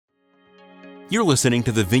You're listening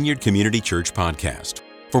to the Vineyard Community Church podcast.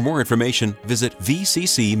 For more information, visit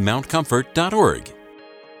vccmountcomfort.org.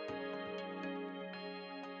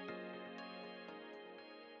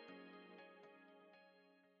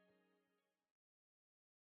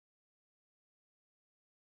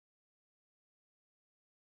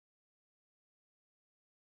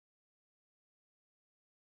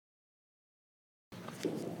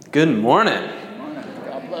 Good morning.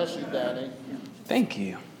 God bless you, Daddy. Thank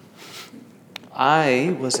you.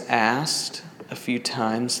 I was asked a few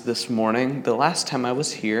times this morning. The last time I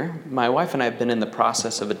was here, my wife and I have been in the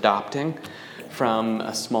process of adopting from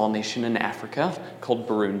a small nation in Africa called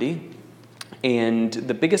Burundi. And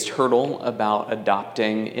the biggest hurdle about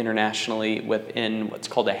adopting internationally within what's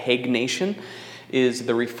called a Hague nation is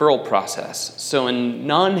the referral process. So in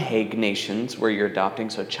non-Hague nations where you're adopting,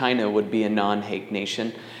 so China would be a non-Hague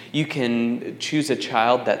nation, you can choose a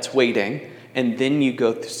child that's waiting, and then you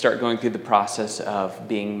start going through the process of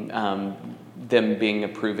being them being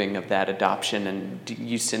approving of that adoption and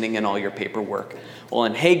you sending in all your paperwork. Well,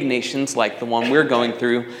 in Hague nations, like the one we're going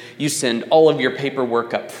through, you send all of your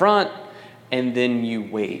paperwork up front, and then you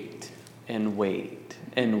wait and wait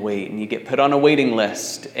and wait, and you get put on a waiting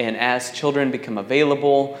list. And as children become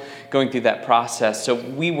available, going through that process. So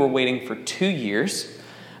we were waiting for 2 years.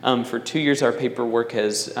 For 2 years, our paperwork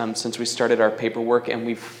has, since we started our paperwork, and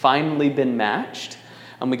we've finally been matched.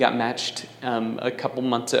 We got matched a couple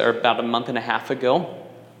months, or about a month and a half ago.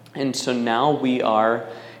 And so now we are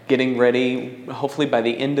getting ready, hopefully by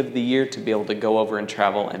the end of the year, to be able to go over and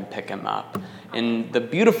travel and pick him up. And the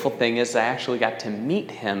beautiful thing is I actually got to meet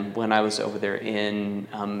him when I was over there in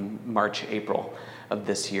March, April of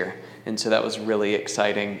this year. And so that was really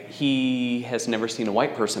exciting. He has never seen a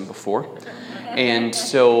white person before. And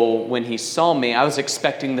so when he saw me, I was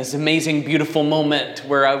expecting this amazing, beautiful moment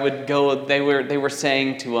where I would go. They were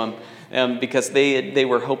saying to him, because they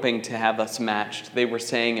were hoping to have us matched. They were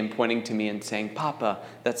saying and pointing to me and saying, "Papa,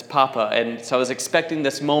 that's Papa." And so I was expecting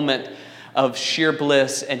this moment of sheer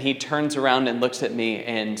bliss, and he turns around and looks at me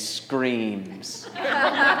and screams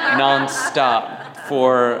nonstop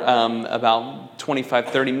for about 25,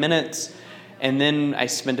 30 minutes. And then I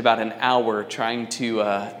spent about an hour trying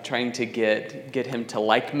to get him to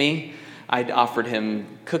like me. I'd offered him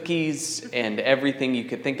cookies and everything you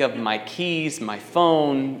could think of, my keys, my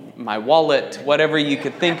phone, my wallet, whatever you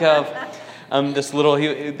could think of.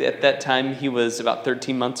 At that time, he was about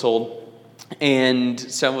 13 months old. And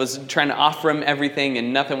so I was trying to offer him everything,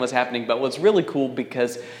 and nothing was happening. But it was really cool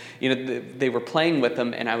because, they were playing with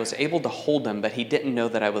him, and I was able to hold him, but he didn't know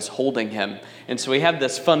that I was holding him. And so we have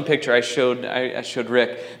this fun picture. I showed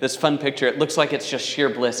Rick this fun picture. It looks like it's just sheer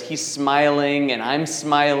bliss. He's smiling, and I'm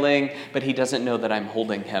smiling, but he doesn't know that I'm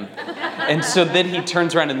holding him. And so then he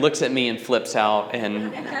turns around and looks at me and flips out.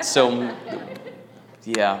 And so,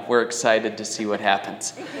 yeah, we're excited to see what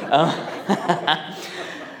happens.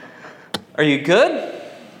 Are you good?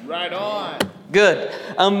 Right on. Good.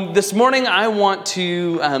 This morning I want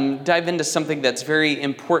to dive into something that's very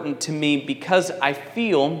important to me because I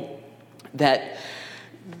feel that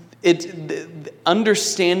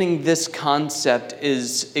understanding this concept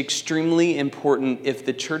is extremely important if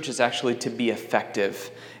the church is actually to be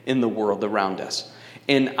effective in the world around us.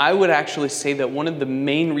 And I would actually say that one of the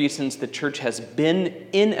main reasons the church has been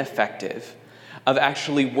ineffective of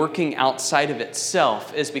actually working outside of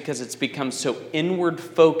itself is because it's become so inward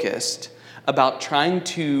focused about trying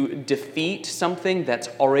to defeat something that's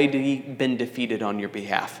already been defeated on your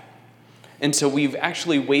behalf. And so we've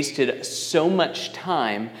actually wasted so much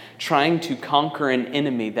time trying to conquer an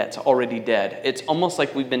enemy that's already dead. It's almost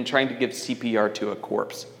like we've been trying to give CPR to a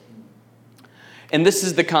corpse. And this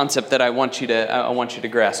is the concept that I want you to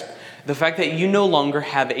grasp. The fact that you no longer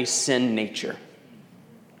have a sin nature.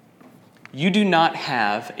 You do not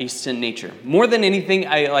have a sin nature. More than anything,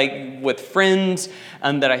 I like with friends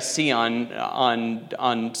that I see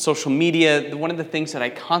on social media, one of the things that I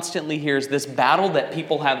constantly hear is this battle that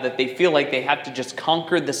people have that they feel like they have to just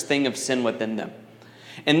conquer this thing of sin within them.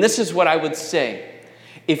 And this is what I would say.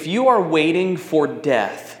 If you are waiting for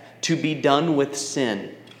death to be done with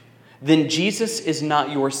sin, then Jesus is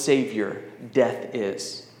not your Savior. Death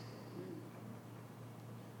is.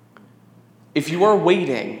 If you are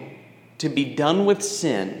waiting to be done with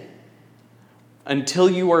sin until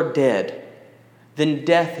you are dead, then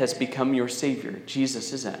death has become your Savior.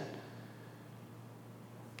 Jesus isn't.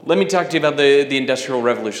 Let me talk to you about the Industrial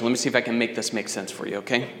Revolution. Let me see if I can make this make sense for you,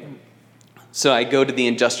 okay? So I go to the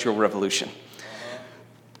Industrial Revolution.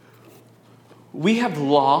 We have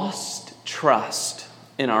lost trust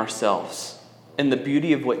in ourselves and the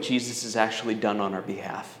beauty of what Jesus has actually done on our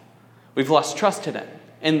behalf. We've lost trust in it.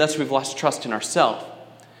 and thus we've lost trust in ourselves.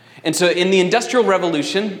 And so in the Industrial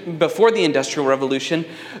Revolution, before the Industrial Revolution,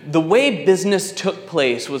 the way business took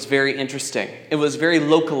place was very interesting. It was very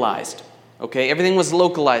localized. Okay, everything was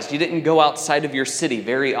localized. You didn't go outside of your city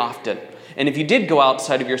very often. And if you did go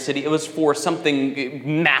outside of your city, it was for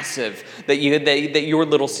something massive that your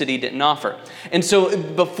little city didn't offer. And so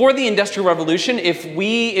before the Industrial Revolution, if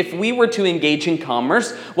we were to engage in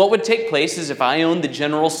commerce, what would take place is if I owned the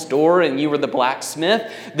general store and you were the blacksmith,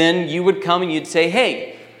 then you would come and you'd say,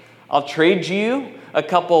 hey, I'll trade you a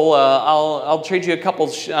couple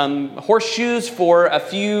horseshoes for a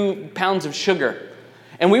few pounds of sugar.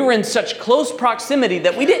 And we were in such close proximity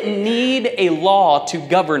that we didn't need a law to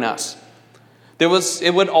govern us.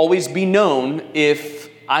 It would always be known if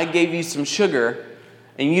I gave you some sugar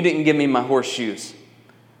and you didn't give me my horseshoes.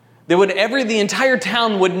 The entire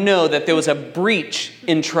town would know that there was a breach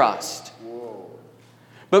in trust.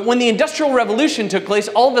 But when the Industrial Revolution took place,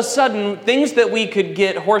 all of a sudden, things that we could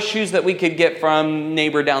get, horseshoes that we could get from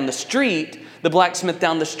neighbor down the street, the blacksmith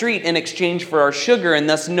down the street, in exchange for our sugar, and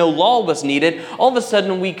thus no law was needed, all of a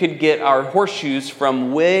sudden we could get our horseshoes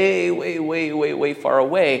from way, way, way, way, way far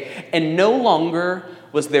away, and no longer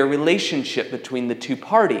was there relationship between the two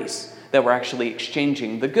parties that were actually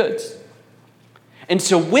exchanging the goods. And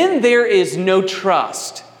so when there is no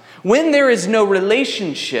trust, when there is no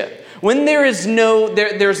relationship, when there's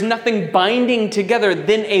nothing binding together,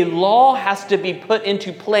 then a law has to be put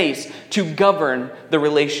into place to govern the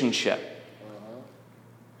relationship.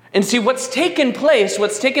 And see, what's taken place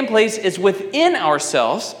is within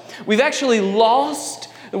ourselves. We've actually lost,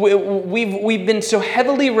 we've been so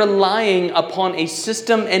heavily relying upon a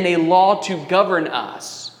system and a law to govern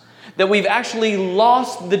us that we've actually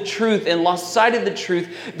lost the truth and lost sight of the truth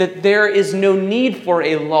that there is no need for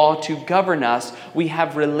a law to govern us. We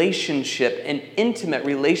have relationship, an intimate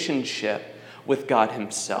relationship with God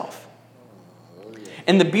Himself.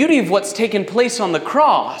 And the beauty of what's taken place on the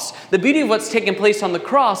cross,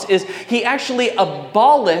 is He actually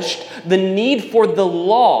abolished the need for the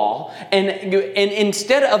law. And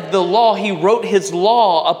instead of the law, He wrote His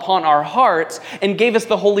law upon our hearts and gave us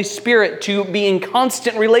the Holy Spirit to be in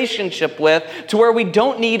constant relationship with, to where we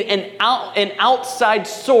don't need an outside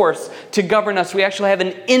source to govern us. We actually have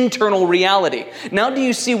an internal reality. Now do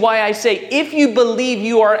you see why I say, if you believe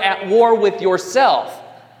you are at war with yourself,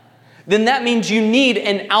 then that means you need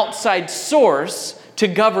an outside source to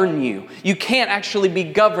govern you. You can't actually be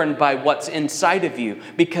governed by what's inside of you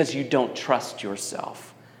because you don't trust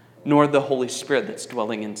yourself, nor the Holy Spirit that's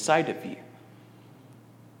dwelling inside of you.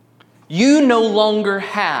 You no longer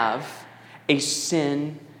have a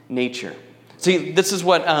sin nature. See, this is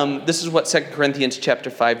what 2 Corinthians chapter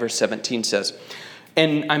 5, verse 17 says.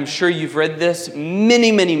 And I'm sure you've read this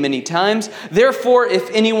many, many, many times. Therefore, if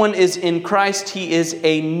anyone is in Christ, he is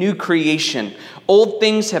a new creation. Old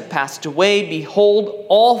things have passed away. Behold,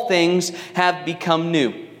 all things have become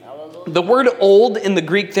new. The word old in the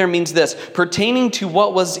Greek there means this: pertaining to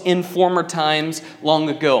what was in former times long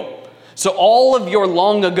ago. So all of your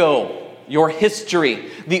long ago, your history,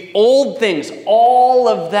 the old things, all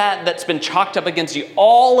of that that's been chalked up against you,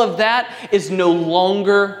 all of that is no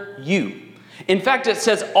longer you. In fact, it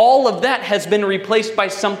says all of that has been replaced by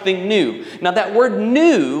something new. Now, that word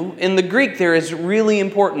new in the Greek there is really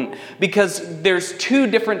important because there's two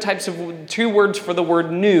words for the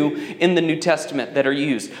word new in the New Testament that are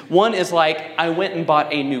used. One is like, I went and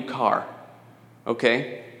bought a new car.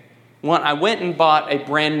 Okay? I went and bought a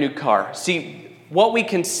brand new car. See, what we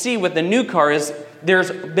can see with the new car is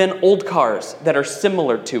there's been old cars that are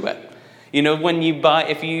similar to it. You know, when you buy,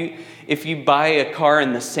 if you buy a car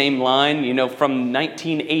in the same line, you know, from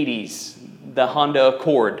 1980s, the Honda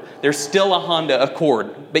Accord, there's still a Honda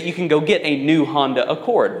Accord, but you can go get a new Honda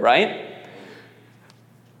Accord, right?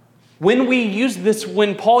 When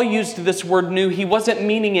Paul used this word new, he wasn't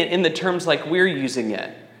meaning it in the terms like we're using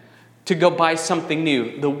it, to go buy something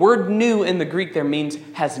new. The word new in the Greek there means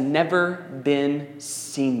has never been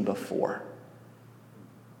seen before.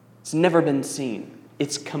 It's never been seen.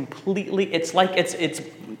 It's like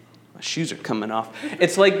my shoes are coming off.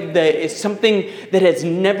 It's like it's something that has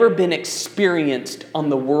never been experienced on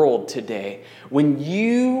the world today. When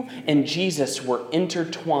you and Jesus were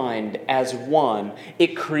intertwined as one,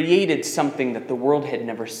 it created something that the world had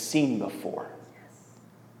never seen before.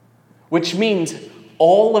 Which means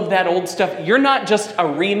all of that old stuff, you're not just a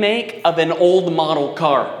remake of an old model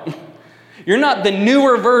car. You're not the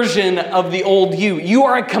newer version of the old you. You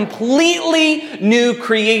are a completely new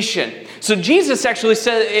creation. So Jesus actually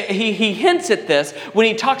says, he hints at this when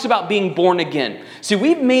he talks about being born again. See,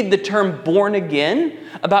 we've made the term born again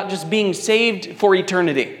about just being saved for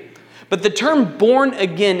eternity. But the term born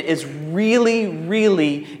again is really,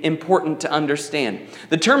 really important to understand.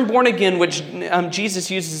 The term born again, which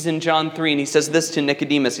Jesus uses in John 3, and he says this to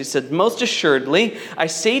Nicodemus. He said, "Most assuredly, I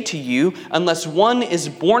say to you, unless one is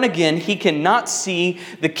born again, he cannot see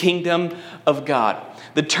the kingdom of God."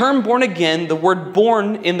 The term born again, the word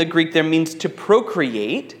born in the Greek there means to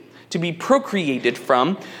procreate, to be procreated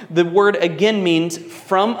from. The word again means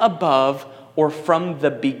from above or from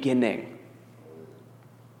the beginning.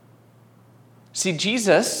 See,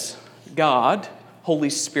 Jesus, God, Holy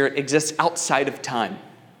Spirit, exists outside of time.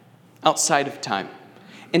 Outside of time.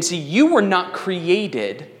 And see, you were not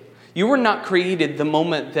created the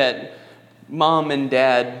moment that mom and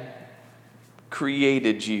dad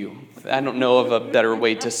created you. I don't know of a better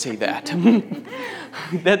way to say that.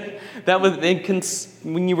 that was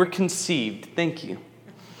when you were conceived. Thank you.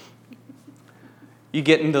 You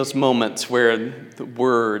get in those moments where the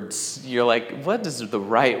words, you're like, what is the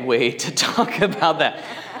right way to talk about that?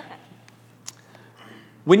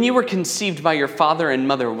 When you were conceived by your father and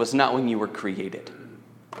mother was not when you were created.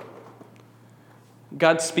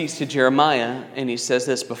 God speaks to Jeremiah and he says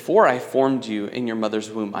this, "Before I formed you in your mother's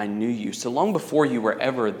womb, I knew you." So long before you were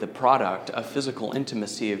ever the product of physical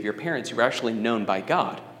intimacy of your parents, you were actually known by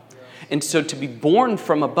God. And so to be born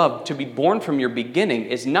from above, to be born from your beginning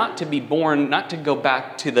is not to be born, not to go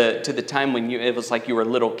back to the time when it was like you were a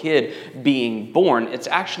little kid being born. It's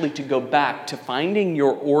actually to go back to finding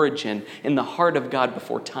your origin in the heart of God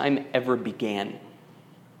before time ever began.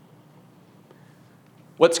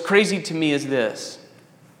 What's crazy to me is this.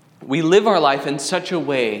 We live our life in such a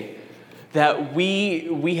way that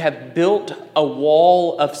we have built a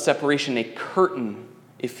wall of separation, a curtain,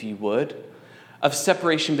 if you would, of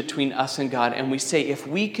separation between us and God. And we say, if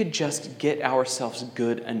we could just get ourselves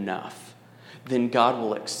good enough, then God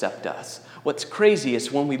will accept us. What's crazy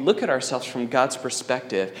is when we look at ourselves from God's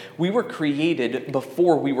perspective, we were created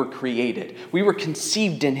before we were created. We were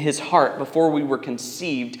conceived in his heart before we were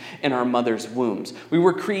conceived in our mother's wombs. We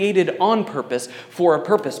were created on purpose for a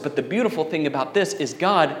purpose. But the beautiful thing about this is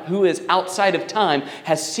God, who is outside of time,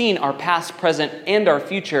 has seen our past, present, and our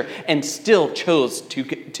future and still chose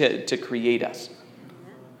to create us.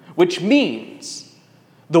 Which means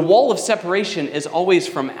the wall of separation is always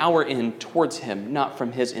from our end towards him, not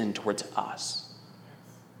from his end towards us.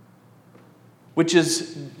 Which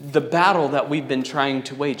is the battle that we've been trying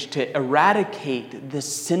to wage, to eradicate this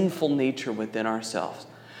sinful nature within ourselves.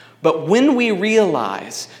 But when we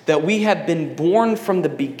realize that we have been born from the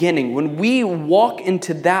beginning, when we walk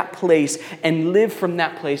into that place and live from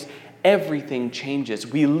that place, everything changes.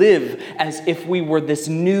 We live as if we were this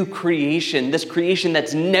new creation, this creation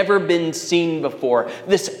that's never been seen before,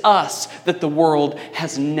 this us that the world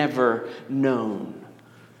has never known.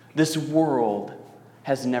 This world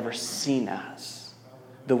has never seen us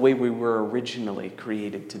the way we were originally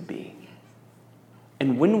created to be.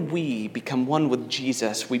 And when we become one with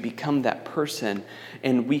Jesus, we become that person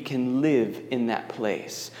and we can live in that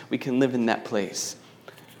place. We can live in that place.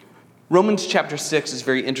 Romans chapter 6 is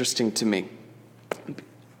very interesting to me.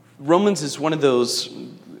 Romans is one of those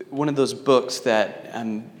books that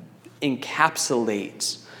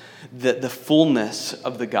encapsulates the fullness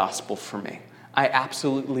of the gospel for me. I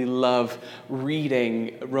absolutely love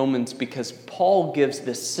reading Romans because Paul gives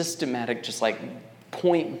this systematic, just like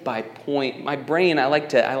point by point. My brain, I like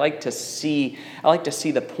to see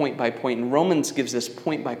the point by point, and Romans gives this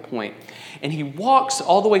point by point. And he walks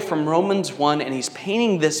all the way from Romans 1, and he's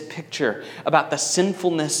painting this picture about the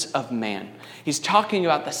sinfulness of man. He's talking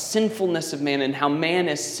about the sinfulness of man and how man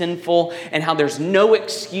is sinful and how there's no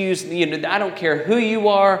excuse. I don't care who you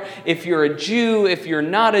are, if you're a Jew, if you're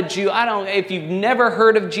not a Jew, if you've never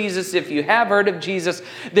heard of Jesus, if you have heard of Jesus,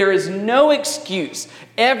 there is no excuse.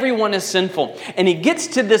 Everyone is sinful. And he gets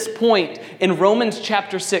to this point in Romans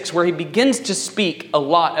chapter 6 where he begins to speak a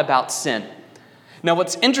lot about sin. Now,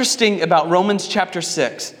 what's interesting about Romans chapter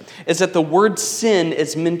 6 is that the word sin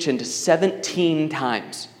is mentioned 17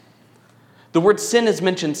 times. The word sin is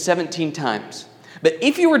mentioned 17 times. But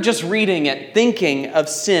if you were just reading it, thinking of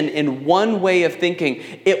sin in one way of thinking,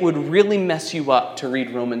 it would really mess you up to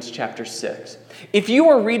read Romans chapter 6. If you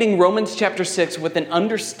are reading Romans chapter 6 with an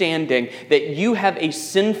understanding that you have a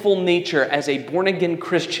sinful nature as a born-again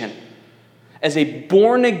Christian, as a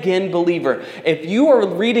born-again believer, if you are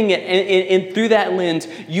reading it through that lens,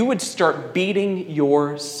 you would start beating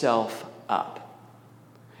yourself up.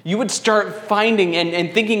 You would start finding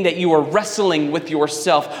and thinking that you are wrestling with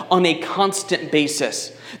yourself on a constant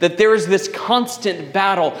basis. That there is this constant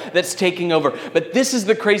battle that's taking over. But this is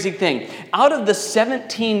the crazy thing. Out of the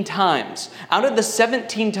 17 times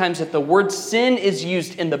that the word sin is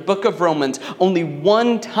used in the book of Romans, only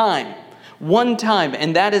one time One time,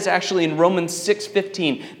 and that is actually in Romans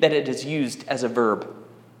 6:15, that it is used as a verb.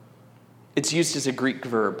 It's used as a Greek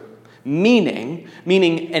verb, meaning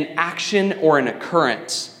an action or an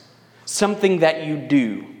occurrence, something that you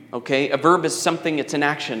do, okay? A verb is something, it's an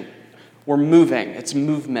action. We're moving, it's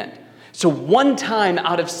movement. So one time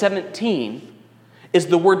out of 17 is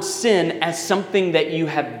the word sin as something that you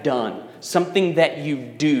have done, something that you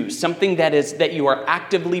do, something that you are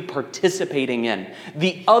actively participating in.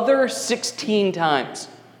 The other 16 times,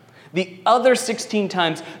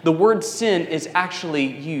 the word sin is actually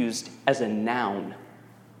used as a noun,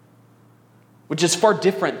 which is far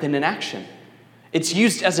different than an action. It's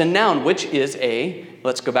used as a noun, which is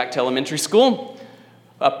let's go back to elementary school,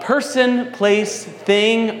 a person, place,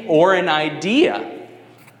 thing, or an idea.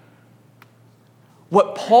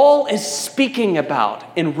 What Paul is speaking about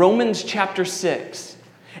in Romans chapter 6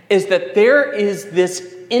 is that there is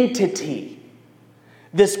this entity,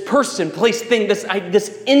 this person, place, thing, this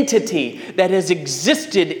entity that has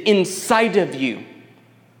existed inside of you.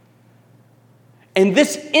 And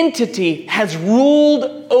this entity has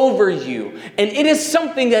ruled over you. And it is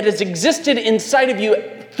something that has existed inside of you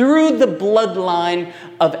through the bloodline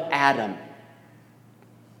of Adam.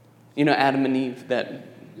 You know Adam and Eve,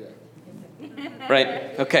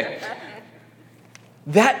 right? Okay.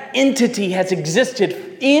 That entity has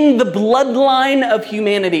existed in the bloodline of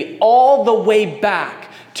humanity all the way back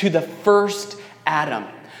to the first Adam.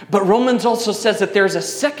 But Romans also says that there's a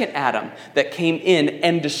second Adam that came in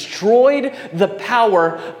and destroyed the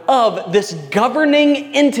power of this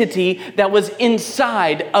governing entity that was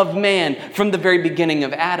inside of man from the very beginning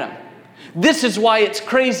of Adam. This is why it's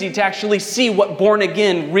crazy to actually see what born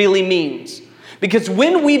again really means. Because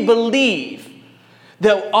when we believe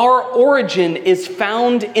that our origin is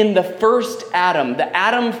found in the first Adam, the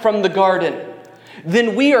Adam from the garden,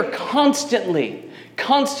 then we are constantly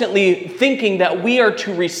thinking that we are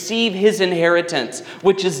to receive his inheritance,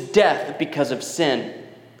 which is death because of sin.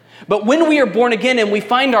 But when we are born again and we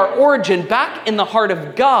find our origin back in the heart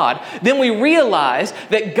of God, then we realize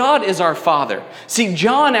that God is our Father. See,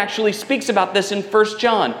 John actually speaks about this in 1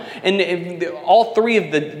 John, and all three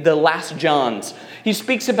of the last Johns. He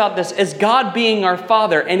speaks about this as God being our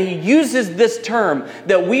Father, and he uses this term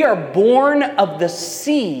that we are born of the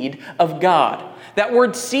seed of God. That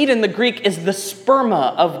word seed in the Greek is the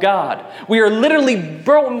sperma of God. We are literally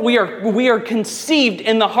we are conceived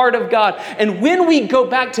in the heart of God. And when we go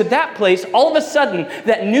back to that place, all of a sudden,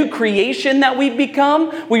 that new creation that we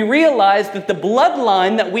become, we realize that the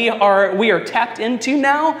bloodline that we are tapped into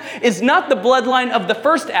now is not the bloodline of the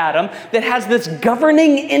first Adam that has this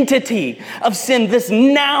governing entity of sin, this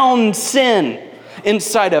noun sin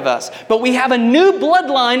inside of us. But we have a new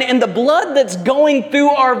bloodline, and the blood that's going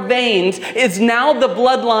through our veins is now the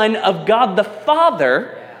bloodline of God the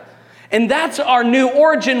Father. And that's our new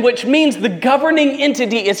origin, which means the governing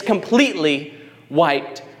entity is completely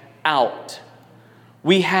wiped out.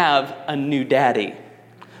 We have a new daddy.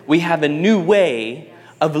 We have a new way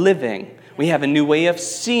of living. We have a new way of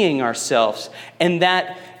seeing ourselves. And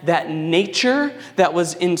that nature that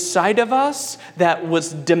was inside of us, that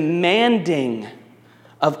was demanding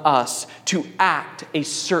of us to act a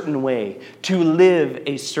certain way, to live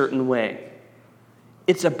a certain way,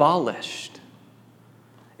 it's abolished.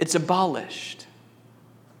 It's abolished.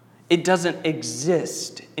 It doesn't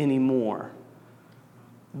exist anymore.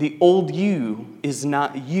 The old you is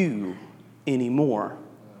not you anymore.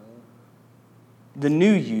 The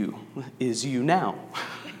new you is you now.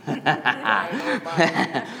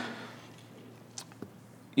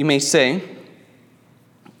 You may say,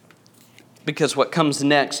 because what comes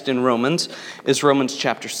next in Romans is Romans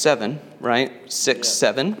chapter 7, right? 6,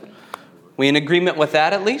 7. We in agreement with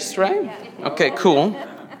that at least, right? Okay, cool.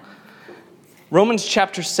 Romans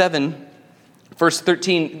chapter 7, verse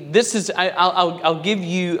 13. This is I'll give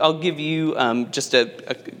you just a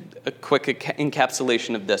quick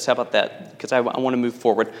encapsulation of this. How about that? Because I want to move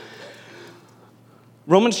forward.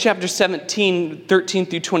 Romans chapter 17, 13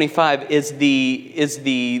 through 25 is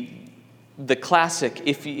the classic,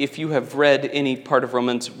 if you have read any part of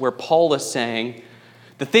Romans, where Paul is saying,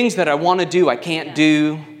 the things that I want to do, I can't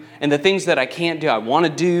do, and the things that I can't do, I want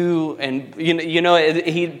to do. And,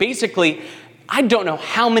 he basically, I don't know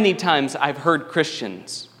how many times I've heard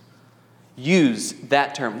Christians use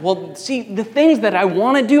that term. Well, see, the things that I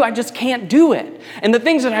want to do, I just can't do it. And the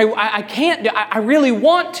things that I can't do, I really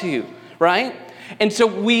want to, right? And so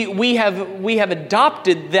we have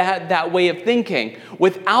adopted that way of thinking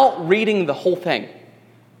without reading the whole thing.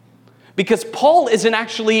 Because Paul isn't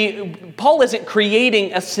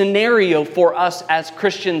creating a scenario for us as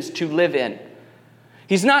Christians to live in.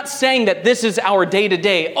 He's not saying that this is our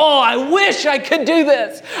day-to-day. Oh, I wish I could do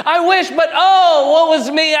this. I wish, but oh, woe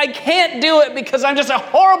is me. I can't do it because I'm just a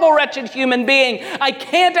horrible, wretched human being. I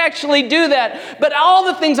can't actually do that. But all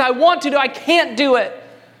the things I want to do, I can't do it.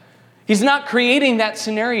 He's not creating that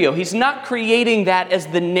scenario. He's not creating that as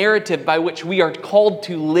the narrative by which we are called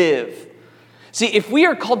to live. See, if we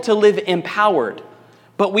are called to live empowered,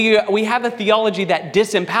 but we have a theology that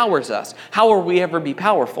disempowers us, how will we ever be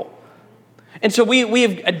powerful? And so we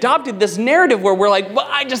have adopted this narrative where we're like, well,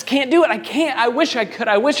 I just can't do it. I can't. I wish I could.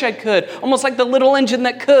 I wish I could. Almost like the little engine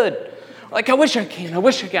that could. Like, I wish I can. I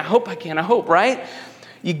wish I can. I hope I can. I hope, right?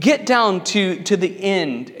 You get down to the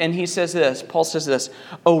end, and he says this. Paul says this,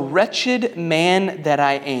 "O wretched man that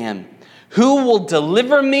I am, who will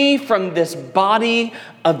deliver me from this body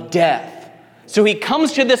of death?" So he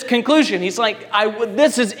comes to this conclusion. He's like,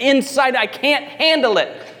 this is inside. I can't handle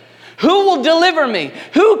it. Who will deliver me?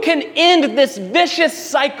 Who can end this vicious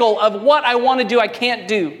cycle of what I want to do, I can't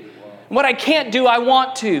do? What I can't do, I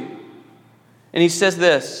want to. And he says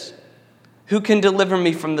this, "Who can deliver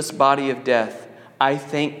me from this body of death? I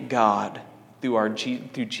thank God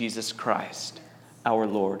through Jesus Christ, our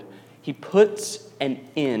Lord." He puts an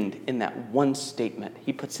end in that one statement.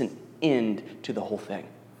 He puts an end to the whole thing.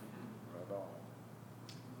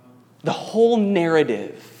 The whole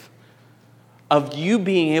narrative of you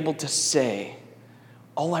being able to say,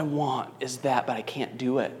 all I want is that, but I can't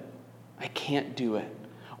do it. I can't do it.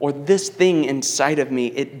 Or this thing inside of me,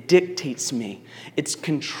 it dictates me. It's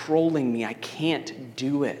controlling me. I can't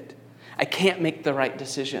do it. I can't make the right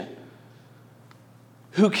decision.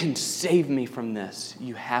 Who can save me from this?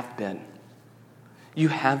 You have been. You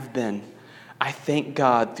have been. I thank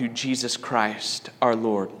God through Jesus Christ, our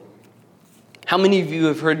Lord. How many of you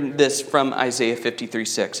have heard this from Isaiah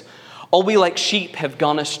 53:6? "All we like sheep have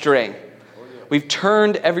gone astray. We've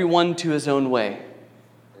turned everyone to his own way."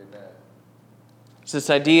 It's this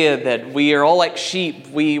idea that we are all like sheep.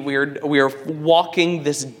 We are walking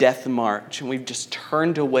this death march, and we've just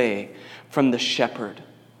turned away from the shepherd.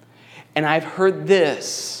 And I've heard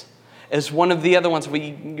this as one of the other ones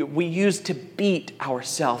we use to beat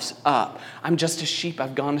ourselves up. I'm just a sheep.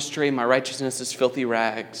 I've gone astray. My righteousness is filthy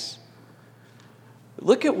rags.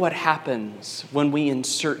 Look at what happens when we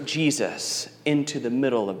insert Jesus into the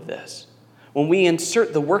middle of this. When we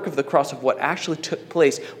insert the work of the cross of what actually took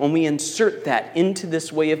place, when we insert that into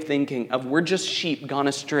this way of thinking of we're just sheep gone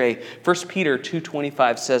astray, 1 Peter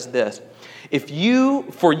 2:25 says this,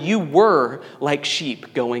 For you were like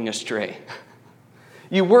sheep going astray.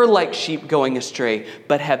 You were like sheep going astray,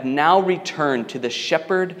 but have now returned to the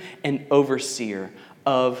shepherd and overseer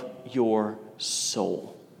of your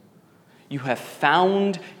soul. You have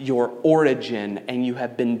found your origin and you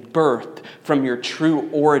have been birthed from your true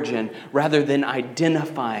origin rather than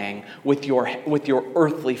identifying with your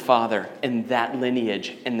earthly father in that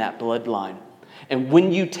lineage, in that bloodline. And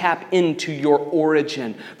when you tap into your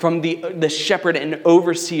origin from the shepherd and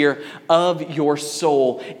overseer of your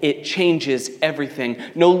soul, it changes everything.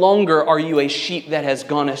 No longer are you a sheep that has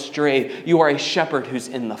gone astray. You are a shepherd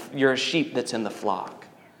you're a sheep that's in the flock.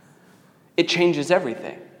 It changes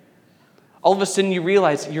everything. All of a sudden you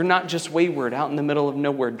realize you're not just wayward out in the middle of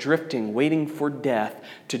nowhere, drifting, waiting for death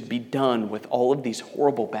to be done with all of these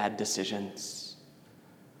horrible bad decisions.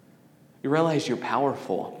 You realize you're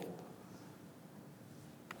powerful.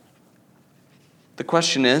 The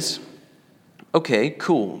question is, okay,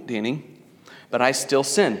 cool, Danny, but I still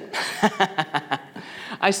sin.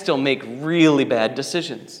 I still make really bad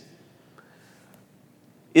decisions.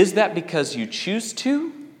 Is that because you choose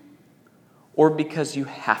to or because you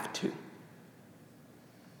have to?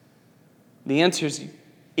 The answer is,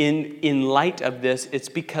 in light of this, it's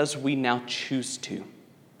because we now choose to.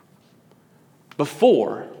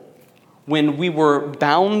 Before, when we were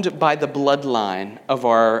bound by the bloodline of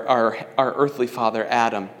our earthly father,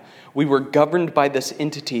 Adam, we were governed by this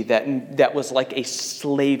entity that was like a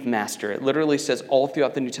slave master. It literally says all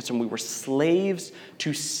throughout the New Testament, we were slaves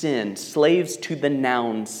to sin, slaves to the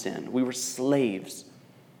noun sin. We were slaves.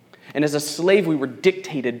 And as a slave, we were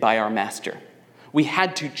dictated by our master. We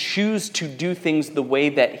had to choose to do things the way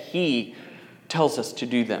that he tells us to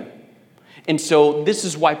do them. And so this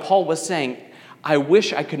is why Paul was saying, I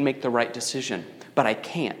wish I could make the right decision, but I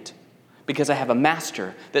can't because I have a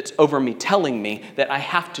master that's over me telling me that I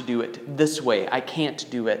have to do it this way. I can't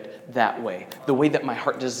do it that way, the way that my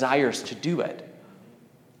heart desires to do it.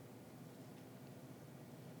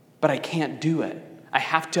 But I can't do it. I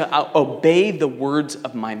have to obey the words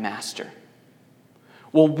of my master.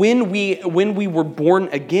 Well, when we were born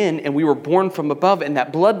again and we were born from above and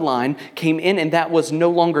that bloodline came in and that was no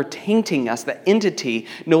longer tainting us, that entity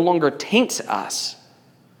no longer taints us,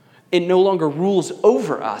 It no longer rules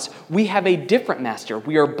over us. We have a different master.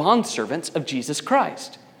 We are bondservants of Jesus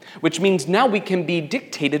Christ, which means now we can be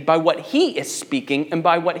dictated by what he is speaking and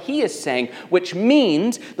by what he is saying, which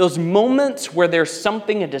means those moments where there's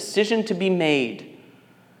something, a decision to be made,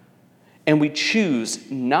 and we choose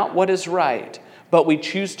not what is right, but we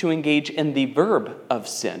choose to engage in the verb of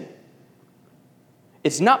sin.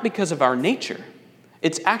 It's not because of our nature.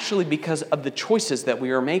 It's actually because of the choices that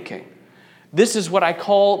we are making. This is what I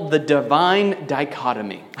call the divine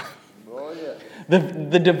dichotomy. Oh, yeah.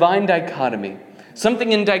 The divine dichotomy.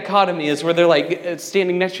 Something in dichotomy is where they're like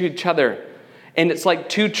standing next to each other. And it's like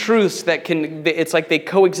two truths that it's like they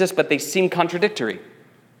coexist, but they seem contradictory.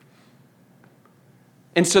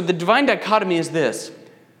 And so the divine dichotomy is this.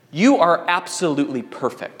 You are absolutely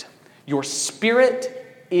perfect. Your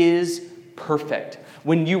spirit is perfect.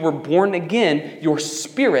 When you were born again, your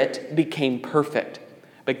spirit became perfect.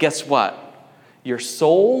 But guess what? Your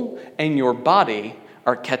soul and your body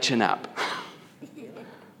are catching up.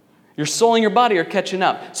 Your soul and your body are catching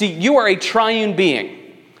up. See, you are a triune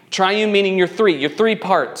being. Triune meaning you're three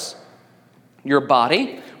parts. Your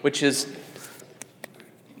body, which is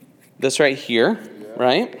this right here,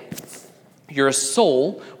 right? You're a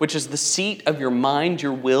soul, which is the seat of your mind,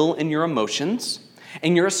 your will, and your emotions.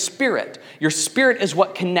 And you're a spirit. Your spirit is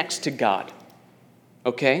what connects to God.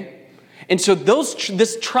 Okay? And so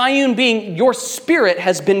this triune being, your spirit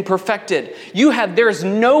has been perfected. There is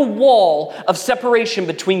no wall of separation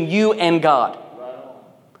between you and God.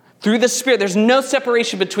 Through the Spirit, there's no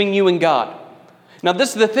separation between you and God. Now, this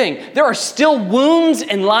is the thing. There are still wounds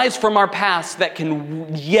and lies from our past that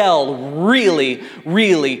can yell really,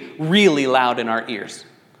 really, really loud in our ears.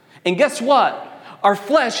 And guess what? Our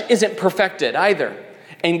flesh isn't perfected either.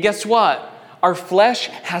 And guess what? Our flesh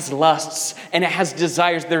has lusts and it has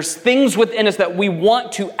desires. There's things within us that we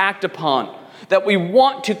want to act upon, that we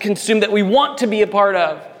want to consume, that we want to be a part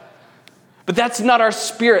of. But that's not our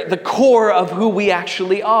spirit, the core of who we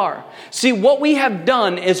actually are. See, what we have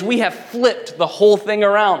done is we have flipped the whole thing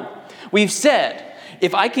around. We've said,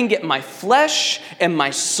 if I can get my flesh and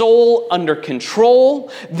my soul under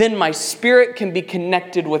control, then my spirit can be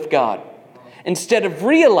connected with God. Instead of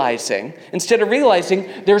realizing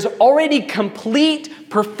there's already complete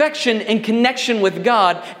perfection and connection with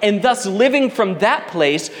God, and thus living from that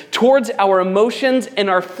place towards our emotions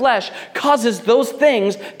and our flesh causes those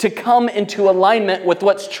things to come into alignment with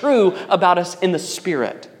what's true about us in the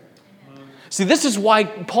Spirit. See, this is why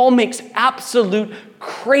Paul makes absolute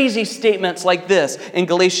crazy statements like this in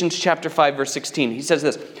Galatians chapter 5, verse 16. He says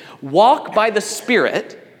this, "Walk by the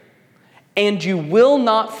Spirit, and you will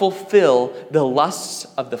not fulfill the lusts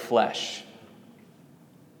of the flesh."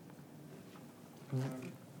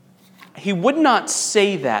 He would not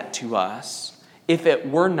say that to us if it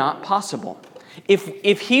were not possible.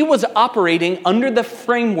 If he was operating under the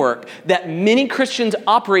framework that many Christians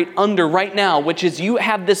operate under right now, which is you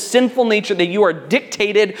have this sinful nature that you are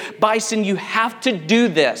dictated by sin, you have to do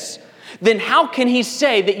this, then how can he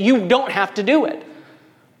say that you don't have to do it?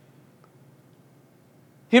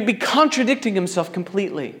 He'd be contradicting himself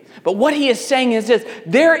completely. But what he is saying is this,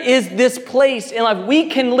 there is this place in life, we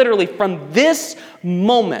can literally, from this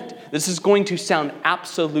moment, this is going to sound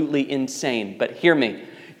absolutely insane, but hear me,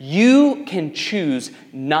 you can choose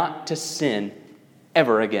not to sin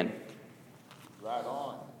ever again. Right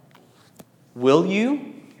on. Will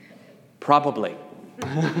you? Probably.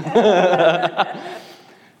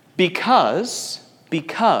 Because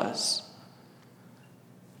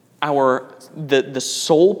the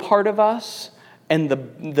soul part of us and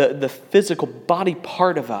the physical body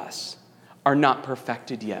part of us are not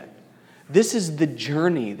perfected yet. This is the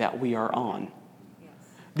journey that we are on.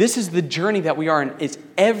 This is the journey that we are on. It's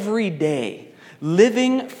every day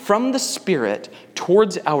living from the Spirit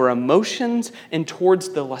towards our emotions and towards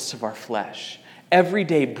the lusts of our flesh. Every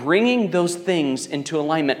day bringing those things into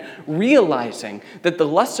alignment, realizing that the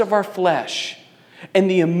lusts of our flesh and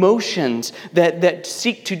the emotions that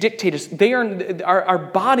seek to dictate us, our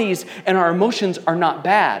bodies and our emotions are not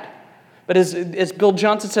bad. But as Bill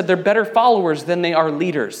Johnson said, they're better followers than they are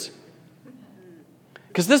leaders.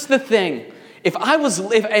 Because this is the thing. If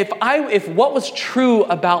what was true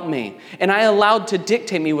about me and I allowed to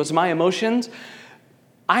dictate me was my emotions,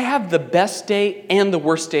 I have the best day and the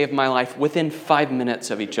worst day of my life within 5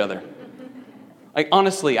 minutes of each other. Like,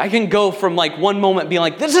 honestly, I can go from like one moment being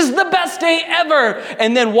like, this is the best day ever,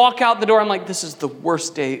 and then walk out the door, I'm like, this is the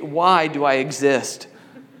worst day. Why do I exist?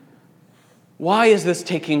 Why is this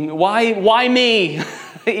why me?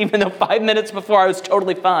 Even though 5 minutes before I was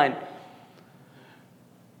totally fine.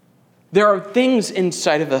 There are things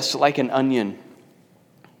inside of us like an onion.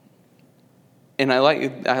 And I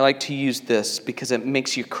like to use this because it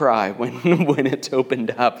makes you cry when it's opened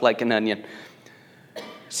up like an onion.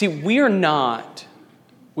 See, we do not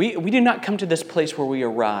come to this place where we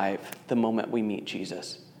arrive the moment we meet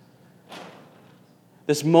Jesus.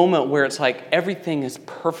 This moment where it's like everything is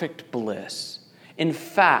perfect bliss. In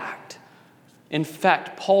fact,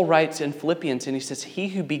 Paul writes in Philippians, and he says, he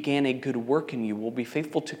who began a good work in you will be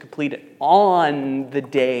faithful to complete it on the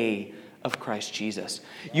day of Christ Jesus.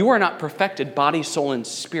 You are not perfected body, soul, and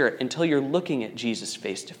spirit until you're looking at Jesus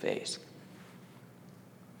face to face.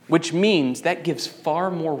 Which means that gives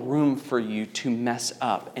far more room for you to mess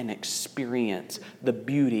up and experience the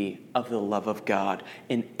beauty of the love of God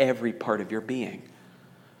in every part of your being.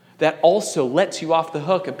 That also lets you off the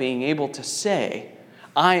hook of being able to say,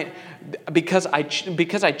 because I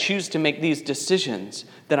choose to make these decisions,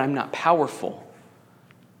 that I'm not powerful.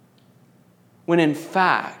 When in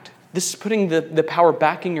fact, this is putting the power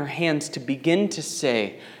back in your hands to begin to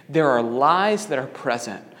say, there are lies that are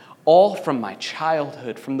present, all from my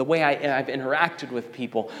childhood, from the way I've interacted with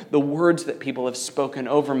people, the words that people have spoken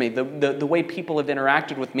over me, the way people have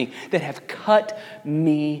interacted with me that have cut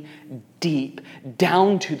me deep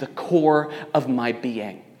down to the core of my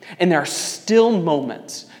being. And there are still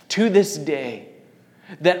moments to this day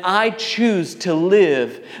that I choose to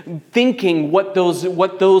live thinking what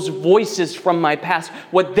those voices from my past,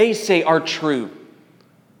 what they say are true.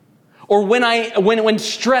 Or when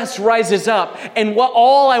stress rises up and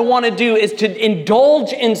all I want to do is to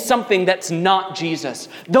indulge in something that's not Jesus.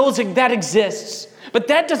 That exists. But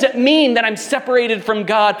that doesn't mean that I'm separated from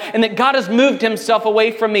God and that God has moved himself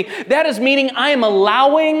away from me. That is meaning I am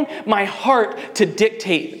allowing my heart to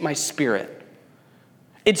dictate my spirit.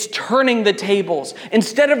 It's turning the tables.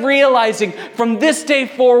 Instead of realizing from this day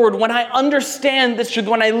forward, when I understand this truth,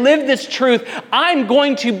 when I live this truth, I'm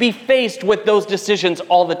going to be faced with those decisions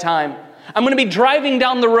all the time. I'm going to be driving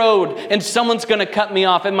down the road and someone's going to cut me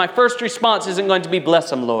off. And my first response isn't going to be,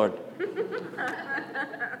 bless them, Lord.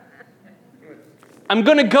 I'm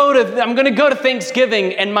going to go to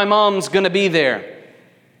Thanksgiving and my mom's going to be there.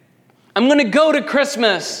 I'm going to go to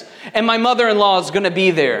Christmas and my mother-in-law is going to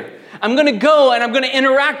be there. I'm going to go and I'm going to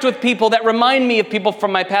interact with people that remind me of people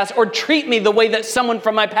from my past or treat me the way that someone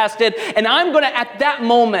from my past did. And I'm going to, at that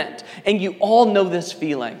moment, and you all know this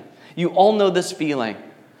feeling. You all know this feeling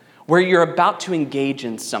where you're about to engage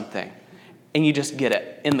in something and you just get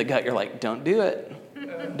it in the gut. You're like, don't do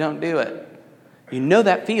it. Don't do it. You know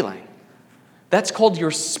that feeling. That's called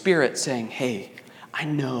your spirit saying, hey, I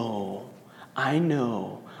know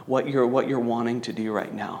what you're wanting to do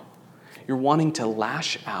right now. You're wanting to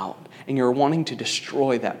lash out and you're wanting to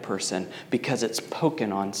destroy that person because it's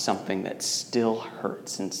poking on something that still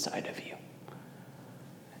hurts inside of you.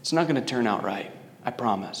 It's not going to turn out right. I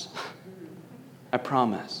promise. I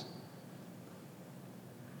promise.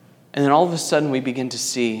 And then all of a sudden we begin to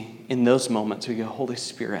see in those moments, we go, Holy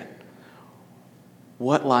Spirit,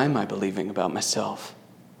 what lie am I believing about myself?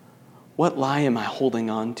 What lie am I holding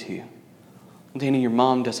on to? Danny, your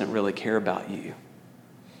mom doesn't really care about you.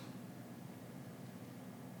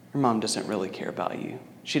 Your mom doesn't really care about you.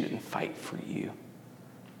 She didn't fight for you.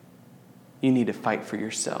 You need to fight for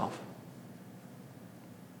yourself.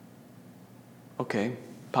 Okay,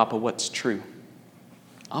 Papa, what's true?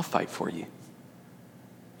 I'll fight for you.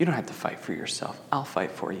 You don't have to fight for yourself. I'll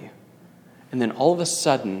fight for you. And then all of a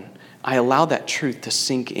sudden, I allow that truth to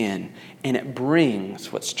sink in, and it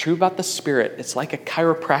brings what's true about the Spirit. It's like a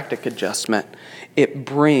chiropractic adjustment. It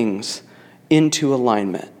brings into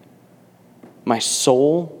alignment my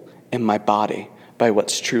soul and my body by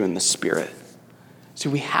what's true in the Spirit. So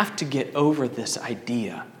we have to get over this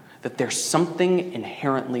idea that there's something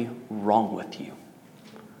inherently wrong with you.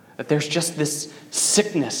 That there's just this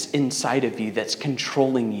sickness inside of you that's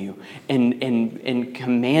controlling you and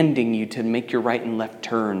commanding you to make your right and left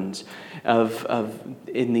turns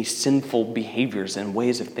in these sinful behaviors and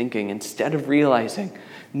ways of thinking, instead of realizing,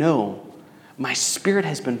 no, my spirit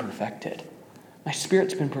has been perfected. My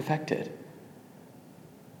spirit's been perfected.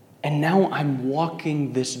 And now I'm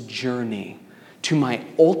walking this journey to my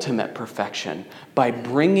ultimate perfection by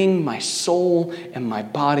bringing my soul and my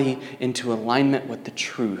body into alignment with the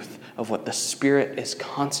truth of what the Spirit is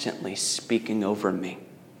constantly speaking over me.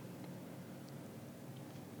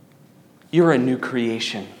 You're a new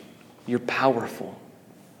creation. You're powerful.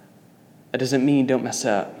 That doesn't mean you don't mess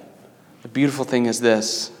up. The beautiful thing is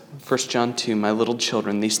this, 1 John 2, my little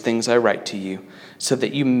children, these things I write to you, so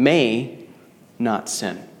that you may not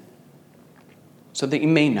sin. So that you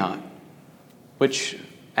may not. Which,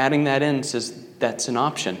 adding that in, says that's an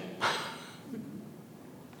option.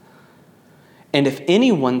 And if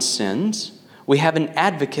anyone sins, We have an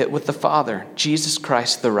advocate with the Father, Jesus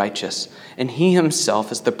Christ the righteous, and he himself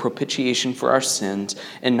is the propitiation for our sins,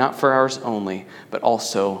 and not for ours only, but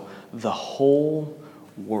also the whole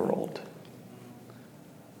world.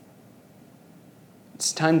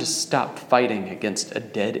 It's time to stop fighting against a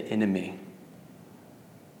dead enemy.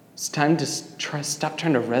 It's time to stop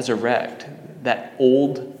trying to resurrect that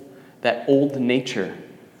old nature.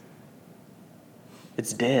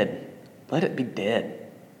 It's dead. Let it be dead.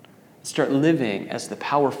 Start living as the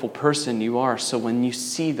powerful person you are, so when you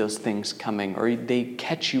see those things coming or they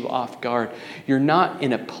catch you off guard, you're not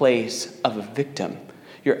in a place of a victim.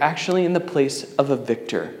 You're actually in the place of a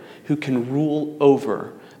victor who can rule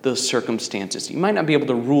over those circumstances. You might not be able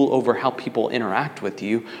to rule over how people interact with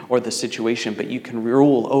you or the situation, but you can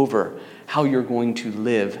rule over how you're going to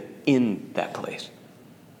live in that place.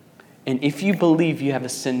 And if you believe you have a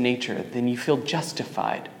sin nature, then you feel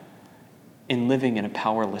justified in living in a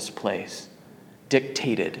powerless place,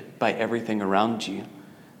 dictated by everything around you,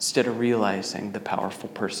 instead of realizing the powerful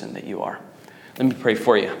person that you are. Let me pray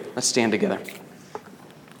for you. Let's stand together.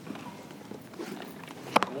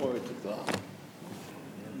 Glory to God.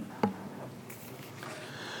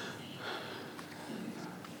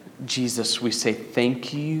 Jesus, we say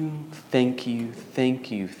thank you, thank you,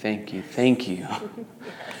 thank you, thank you, thank you.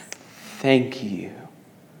 Thank you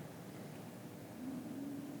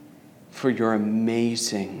for your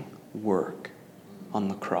amazing work on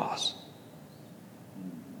the cross.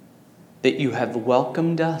 That you have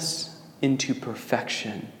welcomed us into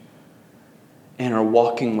perfection and are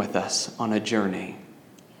walking with us on a journey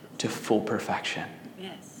to full perfection.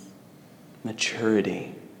 Yes.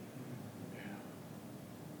 Maturity.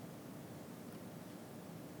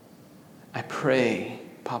 I pray,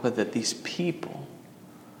 Papa, that these people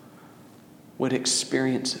would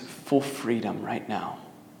experience full freedom right now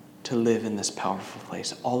to live in this powerful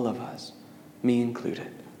place. All of us, me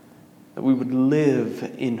included. That we would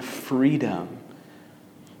live in freedom.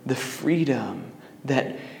 The freedom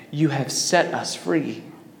that you have set us free.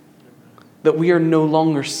 That we are no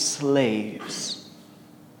longer slaves,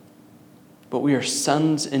 but we are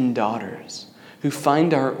sons and daughters who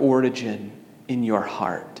find our origin in your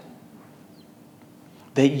heart.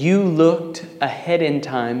 That you looked ahead in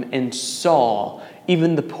time and saw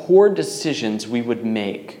even the poor decisions we would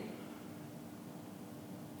make.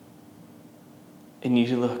 And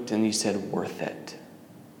you looked and you said, worth it,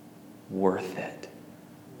 worth it,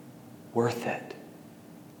 worth it.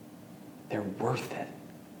 They're worth it.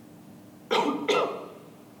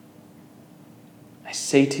 I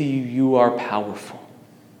say to you, you are powerful.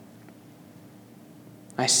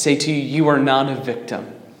 I say to you, you are not a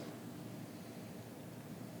victim.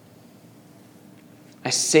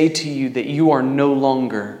 I say to you that you are no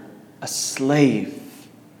longer a slave.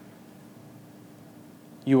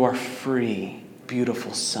 You are free,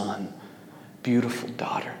 beautiful son, beautiful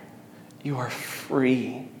daughter. You are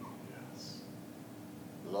free.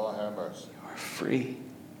 Lord have mercy. You are free.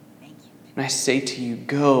 Thank you. And I say to you,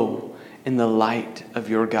 go in the light of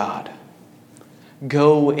your God.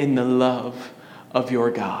 Go in the love of your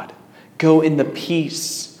God. Go in the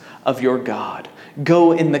peace of your God.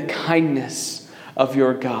 Go in the kindness of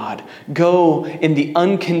your God. Go in the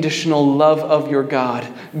unconditional love of your God.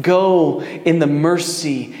 Go in the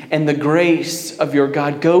mercy and the grace of your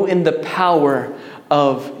God. Go in the power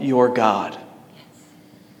of your God.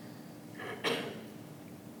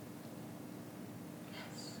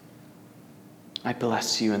 I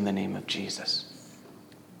bless you in the name of Jesus.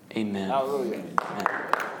 Amen. Hallelujah. Amen.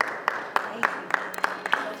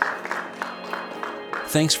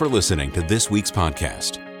 Thanks for listening to this week's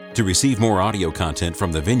podcast. To receive more audio content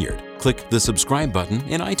from the Vineyard, click the subscribe button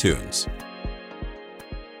in iTunes.